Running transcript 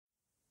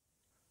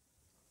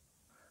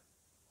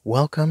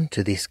Welcome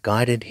to this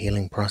guided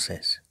healing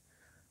process.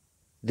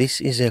 This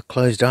is a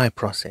closed eye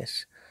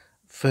process.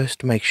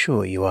 First, make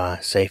sure you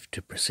are safe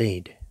to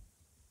proceed.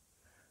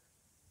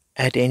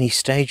 At any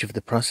stage of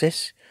the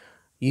process,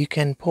 you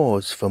can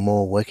pause for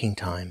more working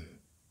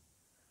time.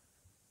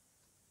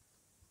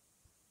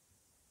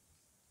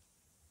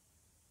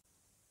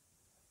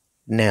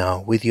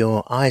 Now, with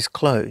your eyes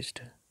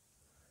closed,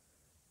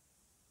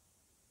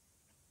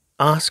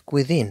 ask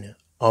within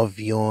of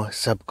your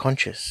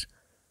subconscious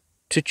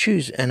to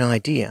choose an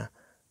idea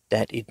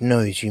that it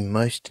knows you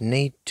most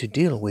need to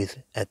deal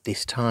with at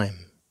this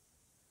time.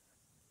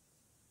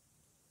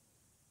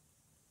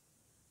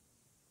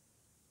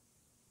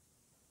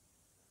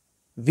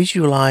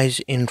 Visualize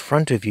in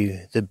front of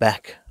you the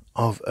back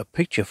of a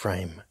picture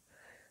frame.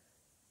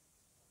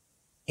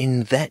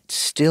 In that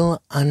still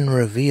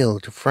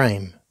unrevealed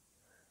frame,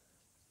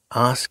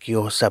 ask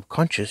your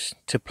subconscious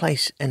to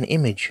place an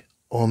image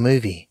or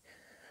movie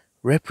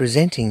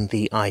representing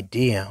the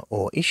idea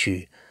or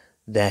issue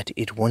that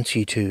it wants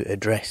you to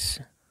address.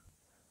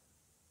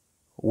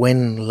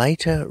 When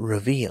later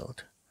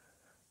revealed,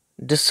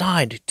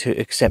 decide to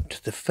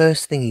accept the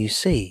first thing you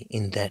see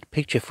in that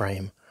picture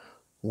frame,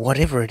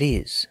 whatever it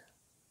is.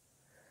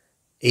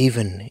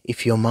 Even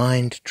if your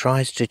mind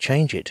tries to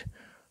change it,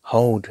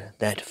 hold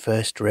that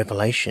first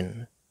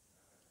revelation.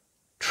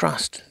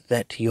 Trust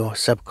that your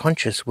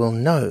subconscious will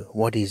know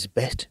what is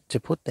best to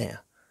put there,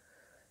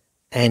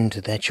 and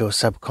that your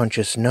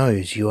subconscious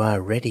knows you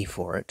are ready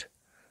for it.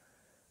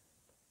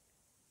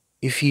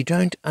 If you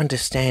don't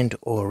understand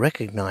or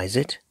recognize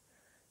it,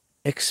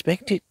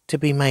 expect it to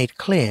be made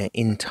clear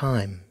in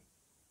time.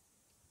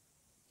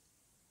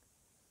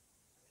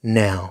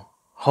 Now,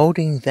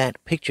 holding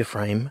that picture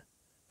frame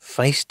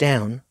face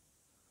down,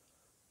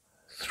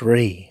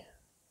 3,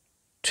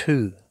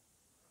 2,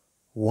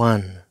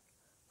 1,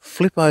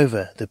 flip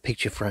over the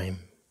picture frame.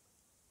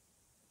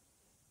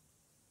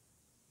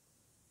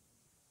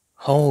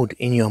 Hold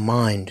in your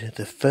mind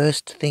the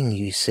first thing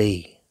you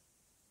see.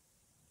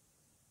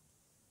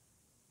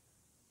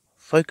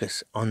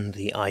 Focus on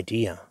the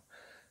idea.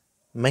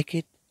 Make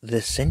it the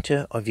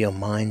center of your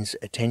mind's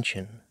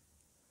attention.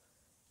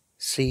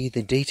 See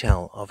the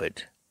detail of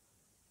it,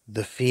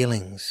 the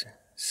feelings,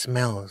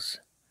 smells,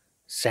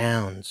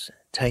 sounds,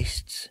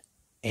 tastes,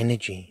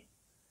 energy.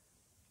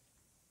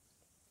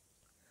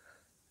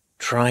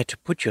 Try to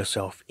put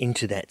yourself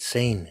into that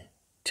scene,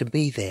 to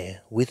be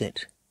there with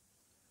it.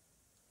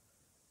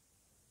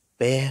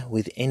 Bear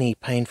with any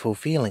painful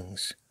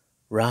feelings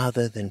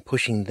rather than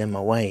pushing them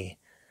away.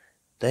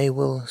 They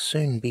will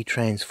soon be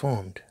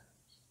transformed.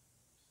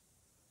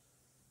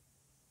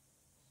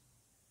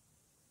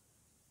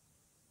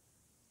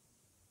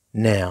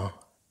 Now,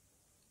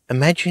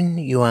 imagine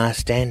you are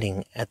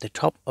standing at the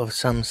top of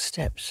some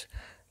steps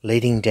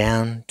leading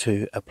down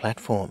to a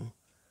platform.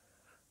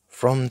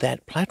 From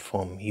that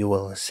platform you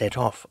will set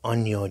off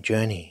on your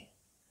journey.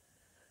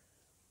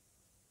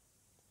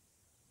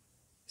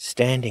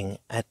 Standing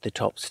at the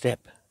top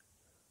step,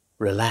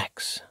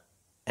 relax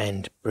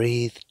and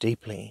breathe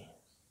deeply.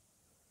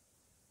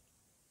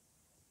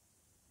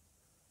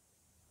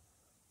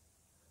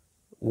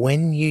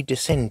 When you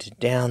descend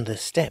down the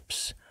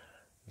steps,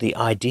 the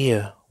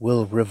idea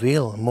will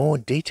reveal more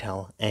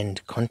detail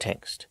and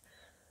context.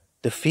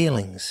 The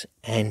feelings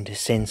and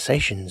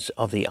sensations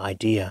of the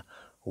idea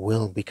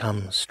will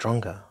become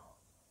stronger.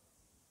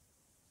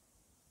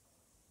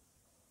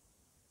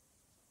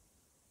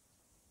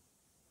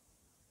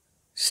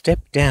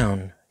 Step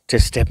down to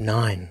step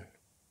 9,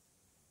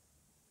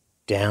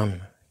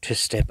 down to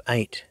step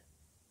 8,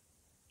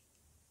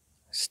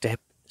 step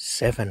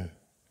 7,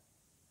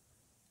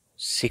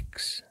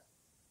 6,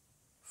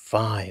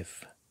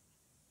 5,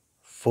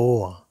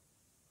 4,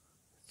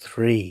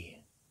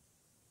 3,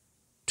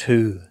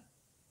 2,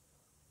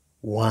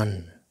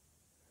 1.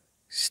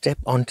 Step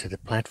onto the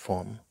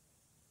platform.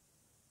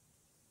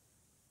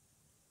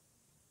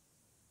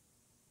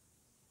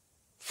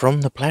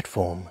 From the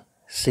platform,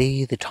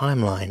 see the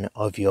timeline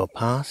of your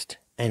past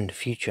and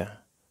future,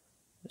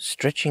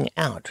 stretching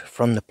out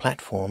from the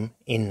platform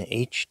in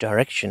each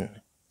direction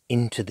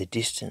into the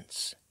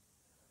distance.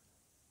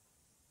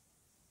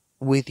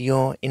 With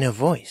your inner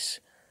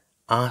voice,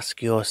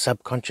 ask your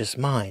subconscious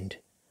mind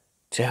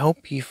to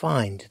help you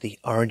find the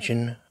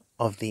origin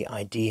of the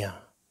idea,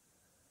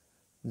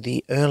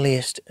 the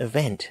earliest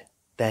event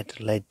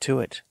that led to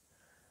it,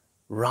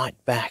 right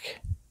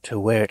back to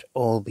where it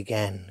all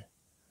began.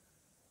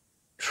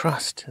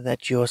 Trust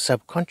that your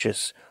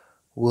subconscious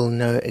will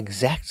know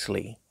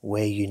exactly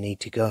where you need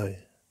to go.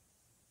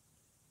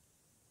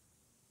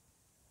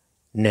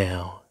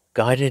 Now,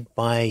 guided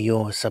by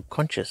your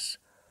subconscious,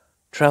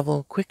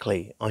 travel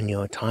quickly on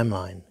your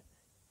timeline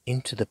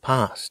into the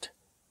past,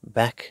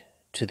 back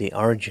to the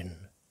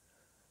origin,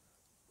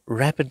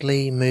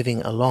 rapidly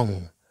moving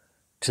along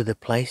to the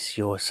place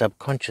your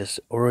subconscious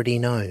already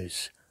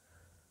knows,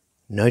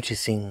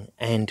 noticing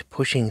and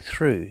pushing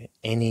through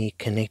any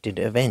connected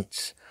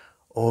events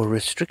or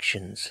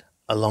restrictions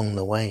along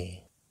the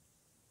way.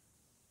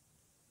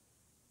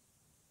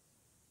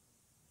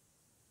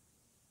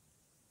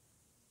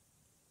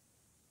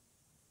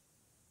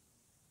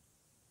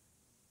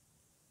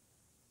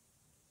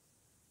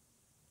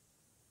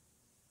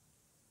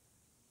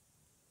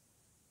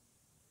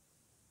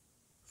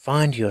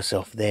 Find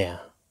yourself there,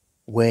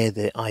 where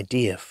the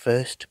idea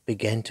first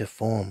began to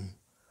form.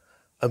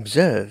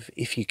 Observe,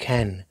 if you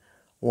can,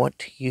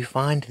 what you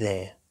find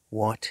there,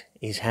 what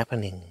is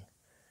happening.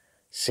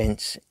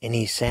 Sense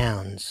any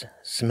sounds,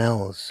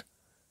 smells,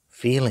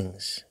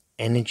 feelings,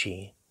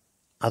 energy,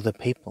 other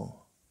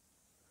people.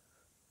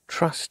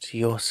 Trust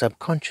your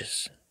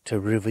subconscious to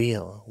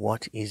reveal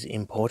what is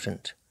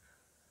important.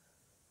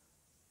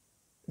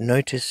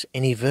 Notice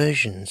any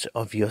versions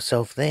of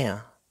yourself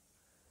there.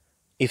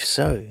 If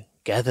so,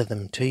 gather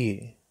them to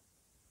you.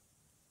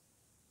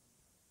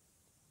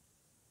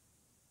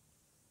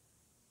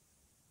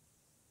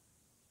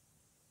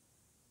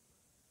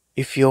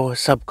 If your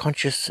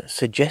subconscious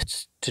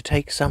suggests to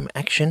take some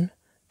action,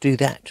 do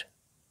that.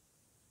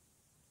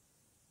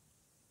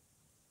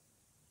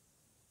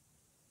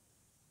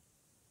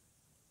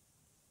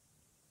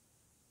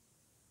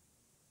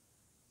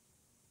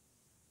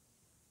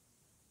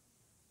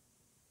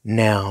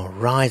 Now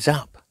rise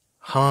up,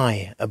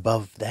 high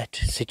above that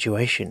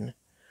situation.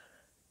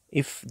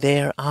 If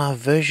there are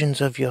versions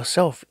of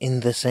yourself in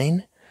the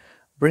scene,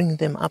 bring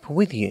them up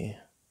with you.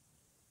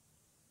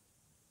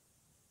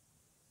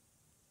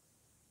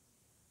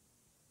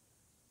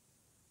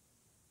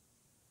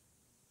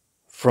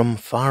 From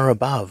far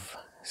above,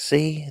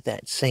 see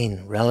that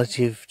scene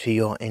relative to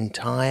your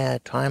entire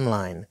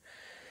timeline.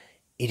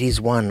 It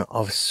is one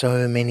of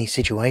so many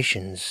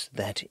situations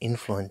that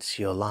influence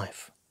your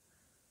life.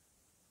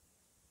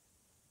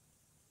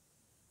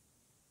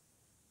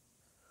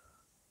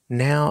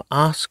 Now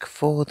ask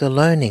for the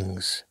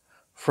learnings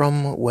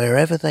from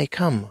wherever they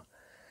come,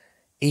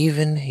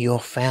 even your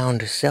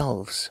found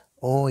selves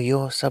or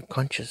your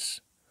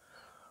subconscious.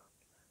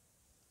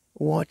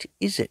 What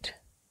is it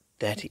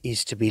that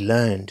is to be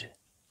learned,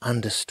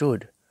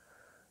 understood?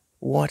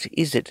 What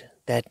is it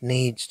that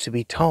needs to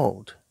be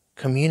told,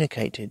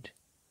 communicated?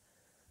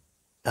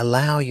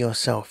 Allow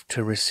yourself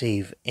to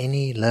receive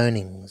any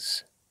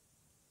learnings.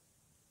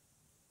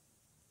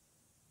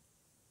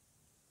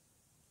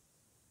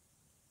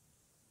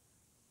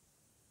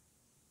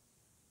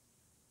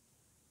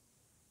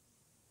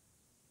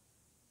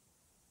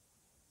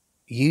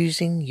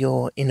 Using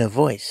your inner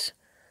voice,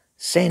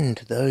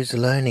 send those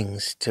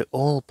learnings to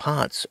all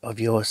parts of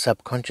your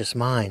subconscious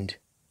mind.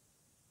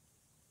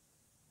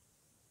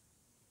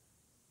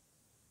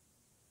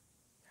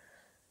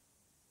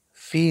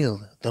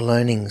 Feel the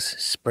learnings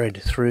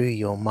spread through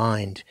your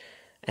mind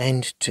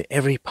and to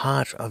every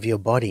part of your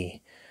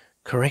body,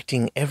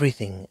 correcting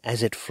everything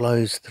as it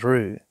flows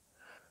through.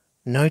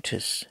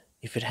 Notice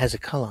if it has a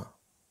color.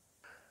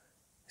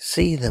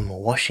 See them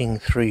washing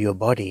through your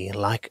body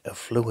like a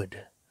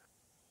fluid,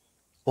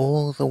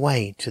 all the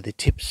way to the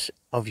tips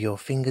of your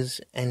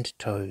fingers and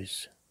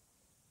toes.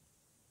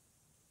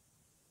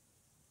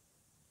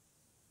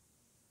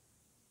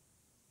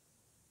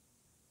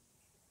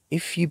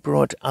 If you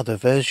brought other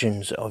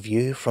versions of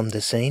you from the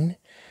scene,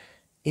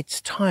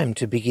 it's time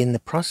to begin the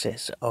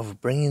process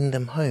of bringing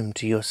them home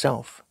to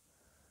yourself.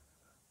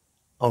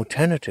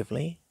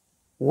 Alternatively,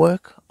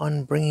 work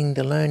on bringing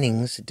the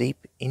learnings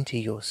deep into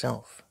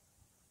yourself.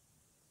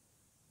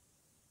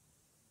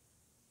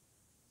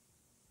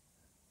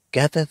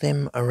 Gather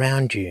them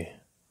around you.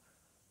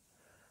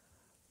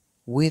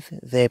 With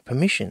their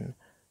permission,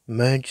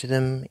 merge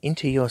them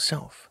into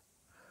yourself.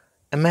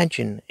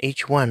 Imagine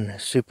each one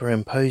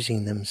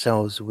superimposing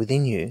themselves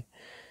within you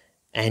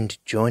and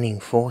joining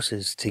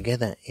forces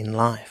together in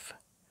life.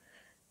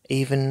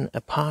 Even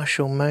a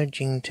partial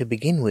merging to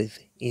begin with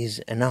is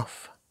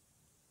enough.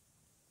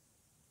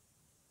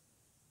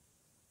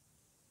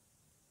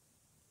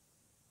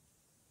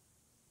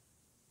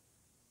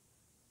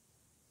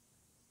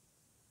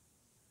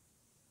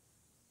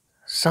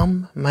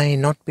 Some may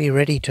not be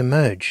ready to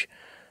merge.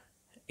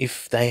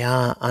 If they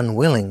are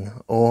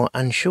unwilling or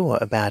unsure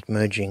about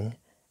merging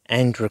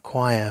and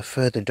require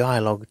further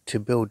dialogue to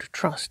build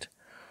trust,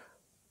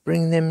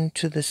 bring them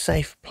to the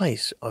safe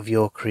place of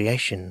your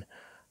creation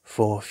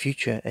for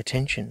future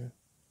attention.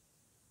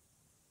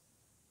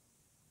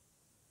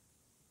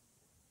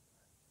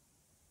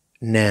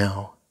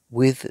 Now,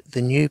 with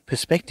the new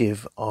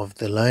perspective of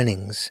the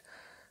learnings,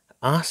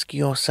 ask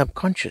your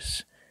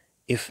subconscious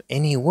if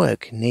any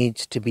work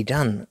needs to be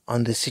done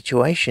on the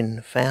situation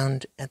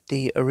found at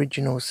the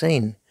original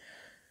scene.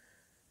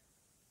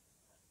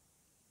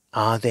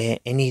 Are there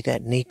any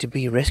that need to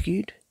be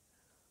rescued?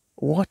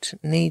 What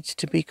needs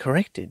to be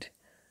corrected?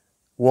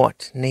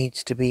 What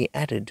needs to be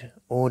added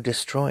or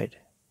destroyed?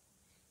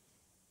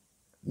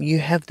 You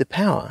have the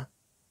power,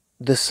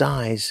 the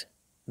size,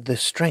 the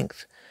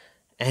strength,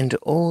 and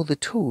all the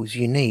tools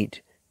you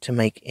need to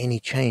make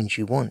any change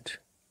you want.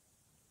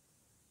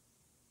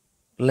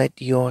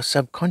 Let your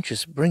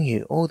subconscious bring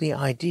you all the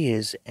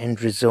ideas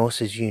and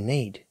resources you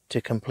need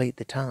to complete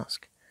the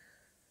task.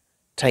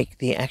 Take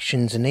the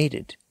actions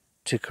needed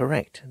to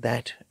correct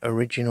that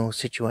original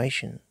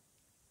situation.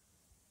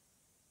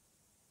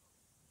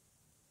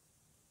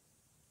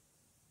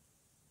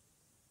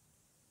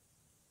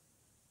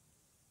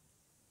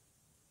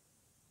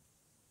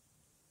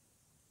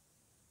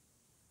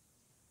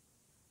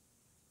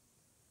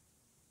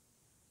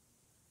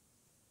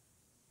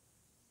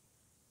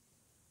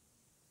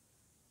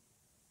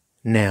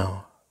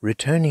 Now,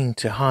 returning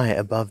to high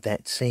above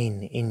that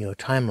scene in your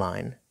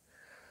timeline,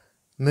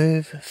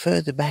 move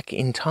further back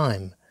in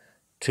time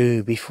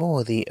to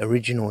before the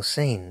original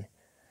scene,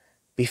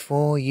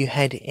 before you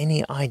had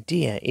any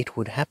idea it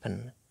would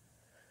happen.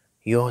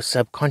 Your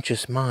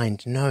subconscious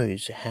mind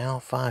knows how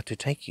far to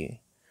take you.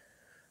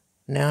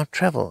 Now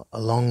travel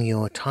along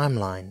your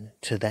timeline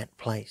to that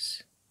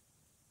place.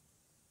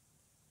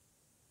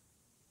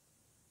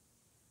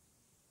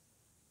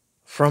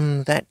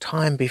 From that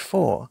time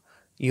before,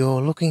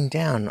 you're looking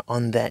down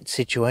on that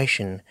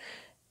situation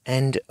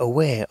and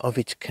aware of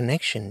its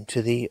connection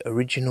to the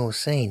original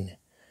scene,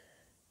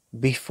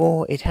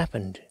 before it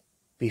happened,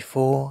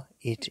 before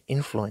it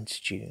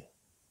influenced you.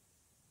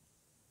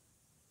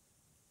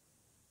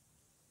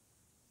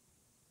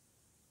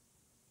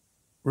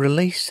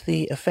 Release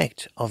the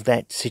effect of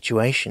that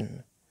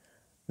situation,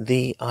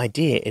 the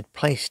idea it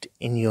placed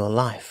in your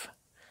life.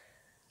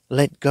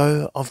 Let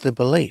go of the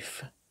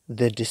belief,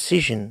 the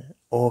decision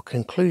or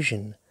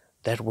conclusion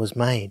that was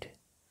made.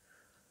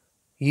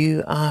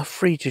 You are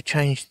free to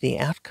change the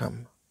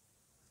outcome.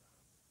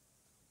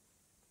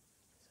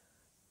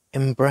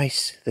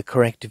 Embrace the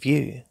correct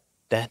view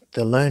that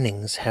the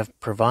learnings have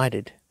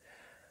provided.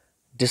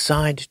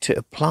 Decide to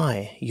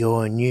apply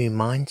your new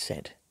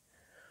mindset.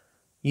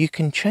 You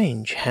can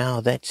change how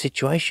that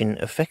situation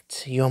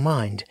affects your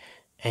mind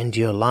and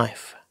your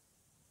life.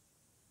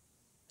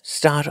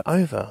 Start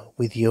over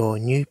with your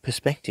new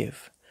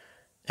perspective.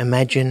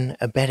 Imagine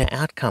a better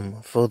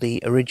outcome for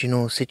the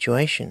original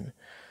situation,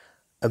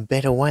 a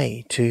better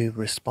way to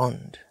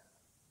respond.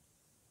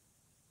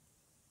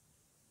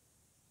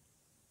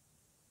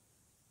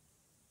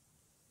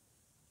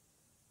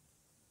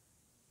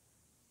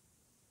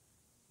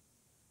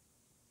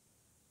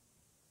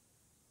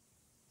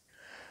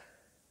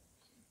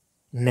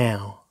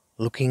 Now,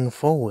 looking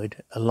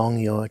forward along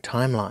your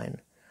timeline,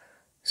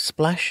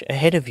 splash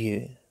ahead of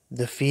you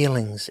the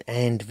feelings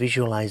and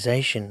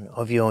visualization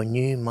of your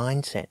new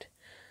mindset.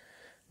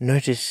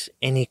 Notice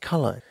any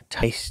color,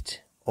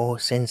 taste, or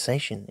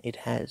sensation it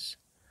has.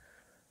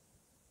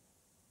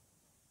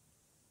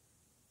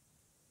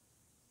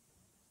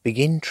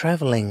 Begin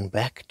traveling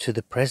back to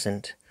the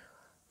present,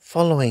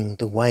 following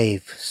the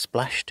wave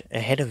splashed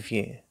ahead of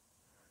you.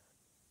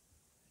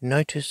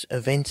 Notice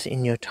events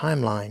in your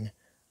timeline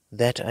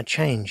that are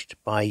changed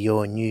by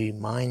your new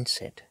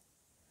mindset,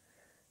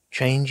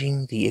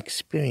 changing the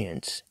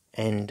experience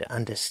and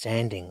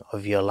understanding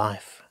of your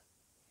life.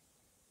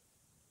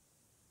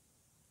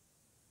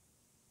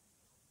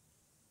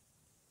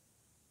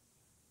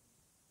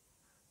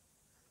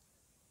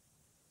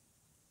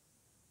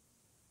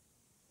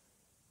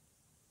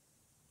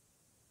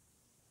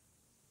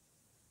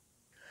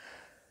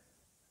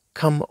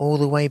 Come all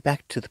the way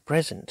back to the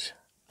present,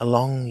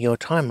 along your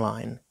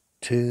timeline,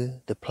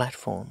 to the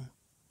platform.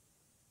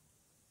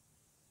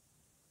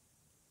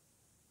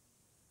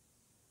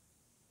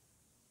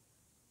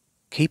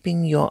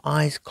 Keeping your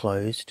eyes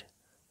closed,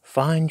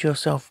 find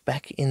yourself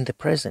back in the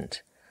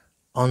present,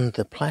 on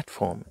the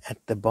platform at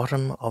the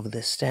bottom of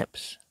the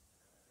steps.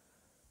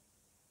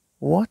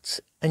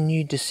 What's a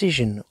new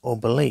decision or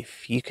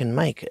belief you can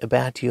make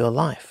about your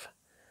life?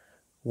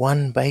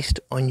 One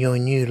based on your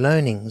new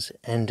learnings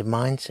and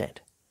mindset.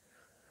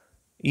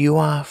 You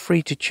are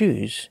free to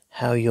choose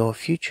how your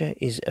future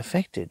is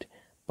affected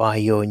by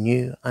your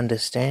new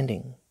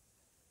understanding.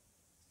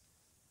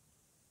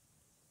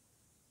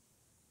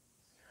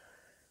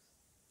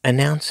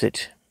 Announce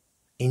it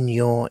in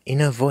your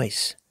inner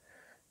voice.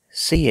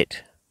 See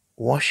it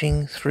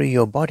washing through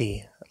your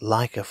body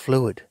like a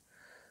fluid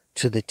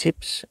to the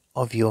tips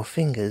of your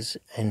fingers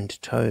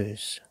and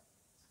toes.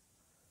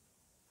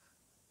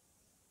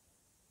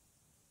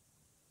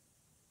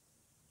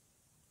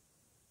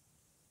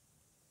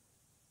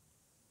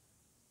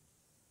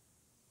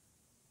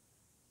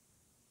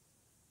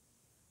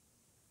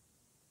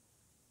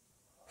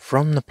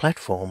 From the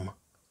platform,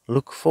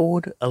 look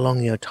forward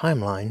along your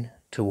timeline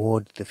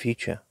toward the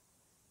future.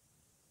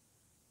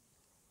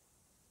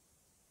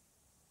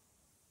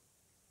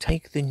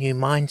 Take the new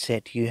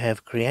mindset you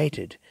have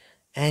created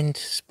and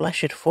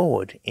splash it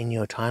forward in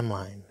your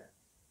timeline.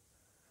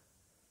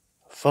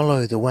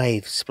 Follow the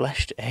wave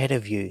splashed ahead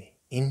of you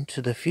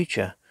into the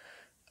future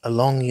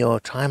along your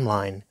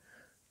timeline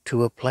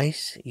to a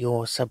place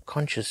your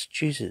subconscious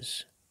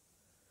chooses.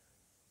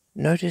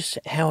 Notice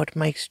how it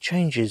makes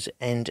changes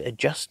and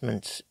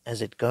adjustments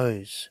as it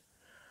goes,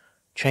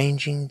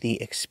 changing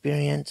the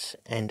experience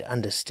and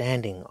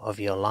understanding of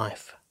your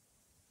life.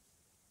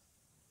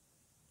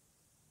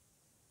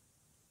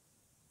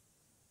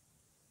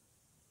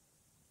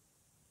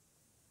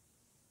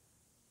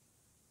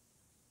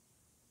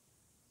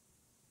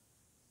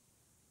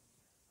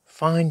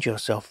 Find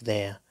yourself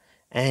there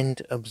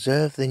and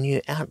observe the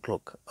new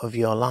outlook of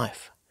your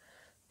life,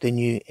 the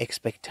new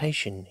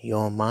expectation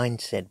your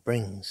mindset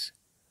brings.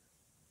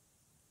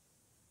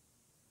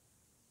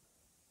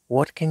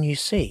 What can you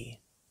see,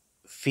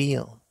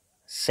 feel,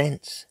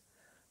 sense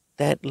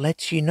that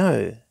lets you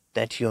know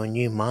that your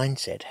new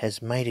mindset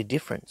has made a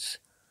difference?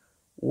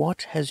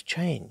 What has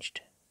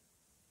changed?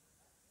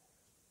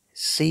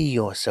 See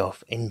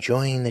yourself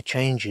enjoying the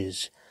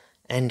changes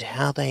and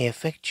how they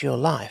affect your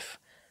life,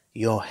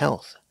 your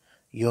health,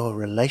 your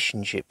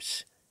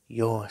relationships,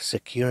 your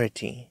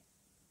security.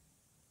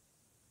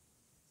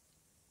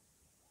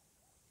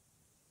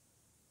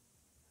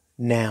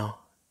 Now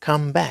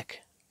come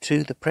back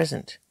to the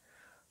present,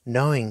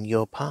 knowing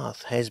your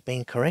path has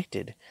been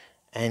corrected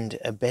and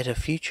a better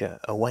future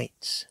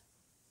awaits.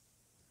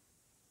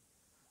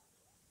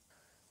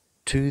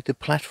 To the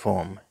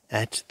platform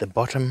at the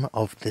bottom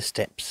of the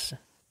steps.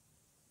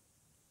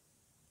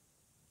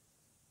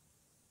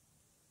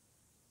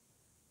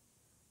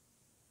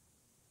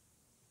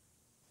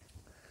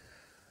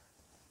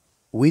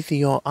 With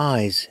your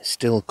eyes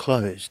still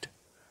closed,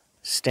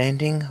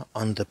 standing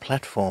on the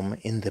platform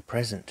in the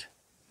present.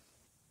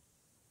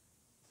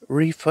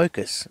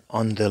 Refocus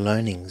on the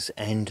learnings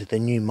and the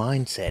new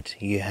mindset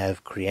you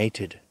have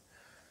created,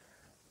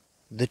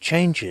 the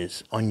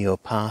changes on your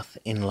path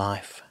in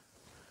life.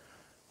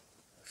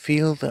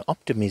 Feel the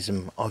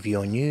optimism of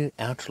your new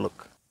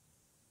outlook.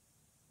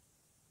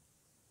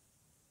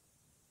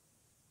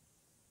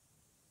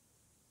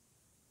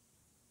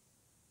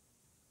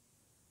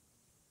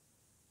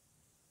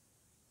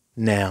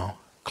 Now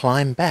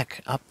climb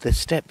back up the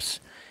steps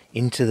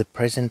into the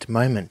present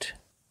moment.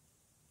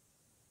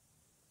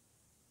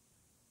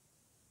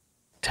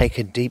 Take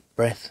a deep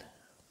breath.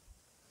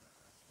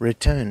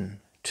 Return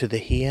to the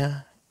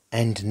here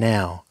and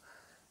now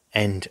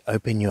and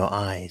open your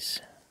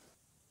eyes.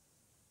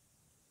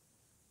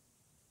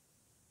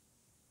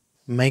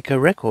 Make a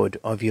record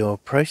of your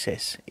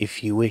process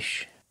if you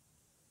wish.